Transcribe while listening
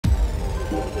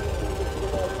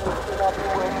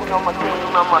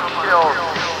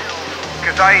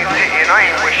Cause I ain't sitting, I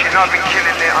ain't wishing, I've been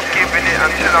killing it, I'm giving it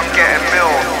until I'm getting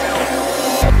milled.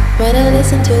 When I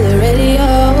listen to the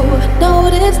radio,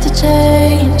 notice the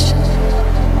change.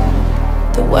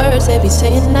 The words they be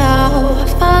saying now, I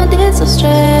find it so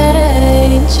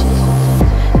strange.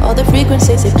 All the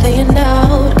frequencies they playing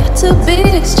out got to be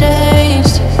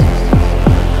exchanged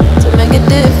to make a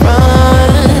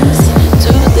difference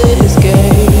to this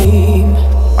game.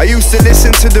 I used to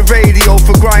listen to the radio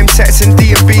for grime sets and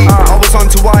D&B. I was on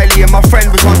to Wiley and my friend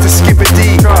was on to Skipper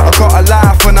D. I got a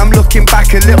laugh when I'm looking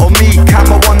back at little me.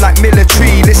 Camera one like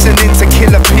military, listening to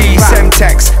Killer P,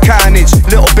 Semtex, Carnage,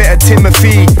 little bit of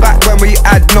Timothy. Back when we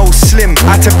had no slim,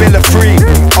 had to bill a free.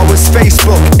 I was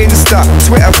Facebook, Insta,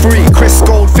 Twitter free. Chris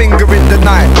Goldfinger in the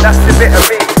night, that's the bit of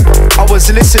me. I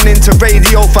was listening to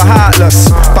radio for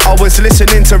Heartless, but I was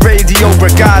listening to radio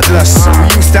regardless. We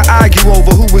used to argue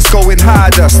over who was going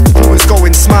hardest, who was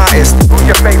going smartest, who's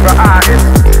your favourite artist.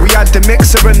 We had the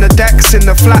mixer and the decks in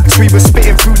the flats. We were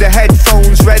spitting through the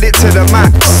headphones, read it to the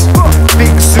max.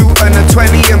 Big suit and a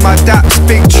 20 in my daps.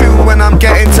 Big tune when I'm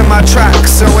getting to my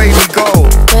tracks. So away we go.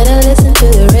 When I listen to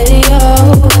the radio,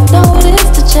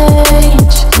 notice the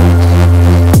change.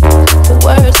 The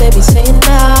words they be saying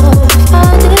now, I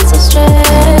find it so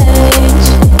strange.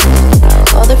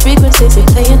 All the frequencies they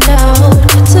playing out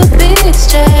got to be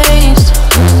exchanged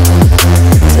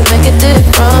to make a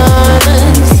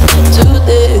difference to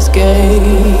this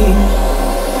game.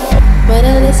 When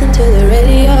I listen to the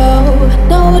radio,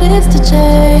 notice the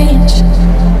change.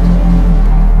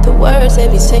 The words they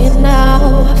be saying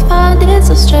now, I find it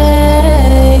so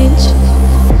strange.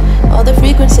 All the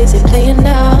frequencies they playing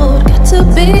out got to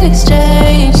be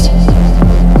exchanged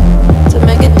to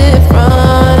make a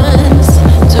difference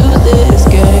to this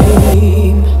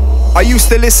game. I used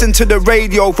to listen to the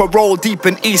radio for Roll Deep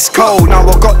and East Coast. Now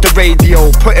I got the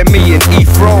radio putting me in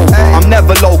Heathrow. I'm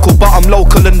never local, but I'm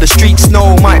local in the streets.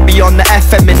 No, might be on the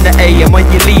FM in the AM when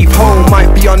you leave home.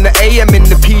 Might be on the AM in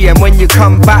the PM when you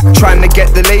come back. Trying to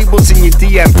get the labels in your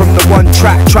DM from the one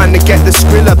track. Trying to get the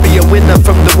Skrilla, be a winner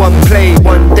from the one play.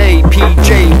 One day,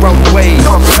 PJ, wrong way.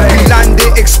 We land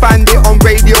it, expand it on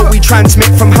radio. We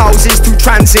transmit from houses to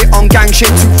transit, on gang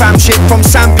shit to fam shit. From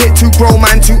sandpit to grown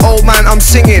man to old man, I'm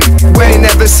singing. Winning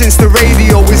ever since the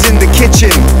radio was in the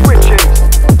kitchen.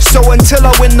 So until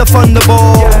I win the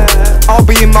Thunderball, I'll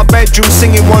be in my bedroom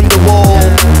singing Wonderwall.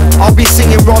 I'll be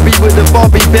singing Robbie with a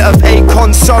Bobby, bit of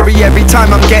Akon, sorry every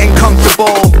time I'm getting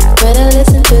comfortable. When I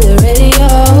listen to the radio,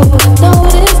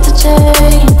 notice the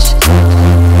change.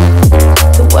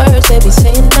 The words they be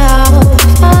saying now, I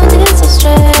find it so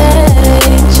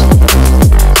strange.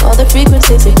 All the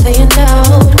frequencies they playing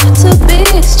out got to be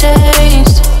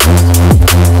exchanged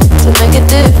to make a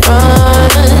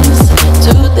difference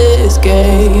to this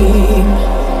game.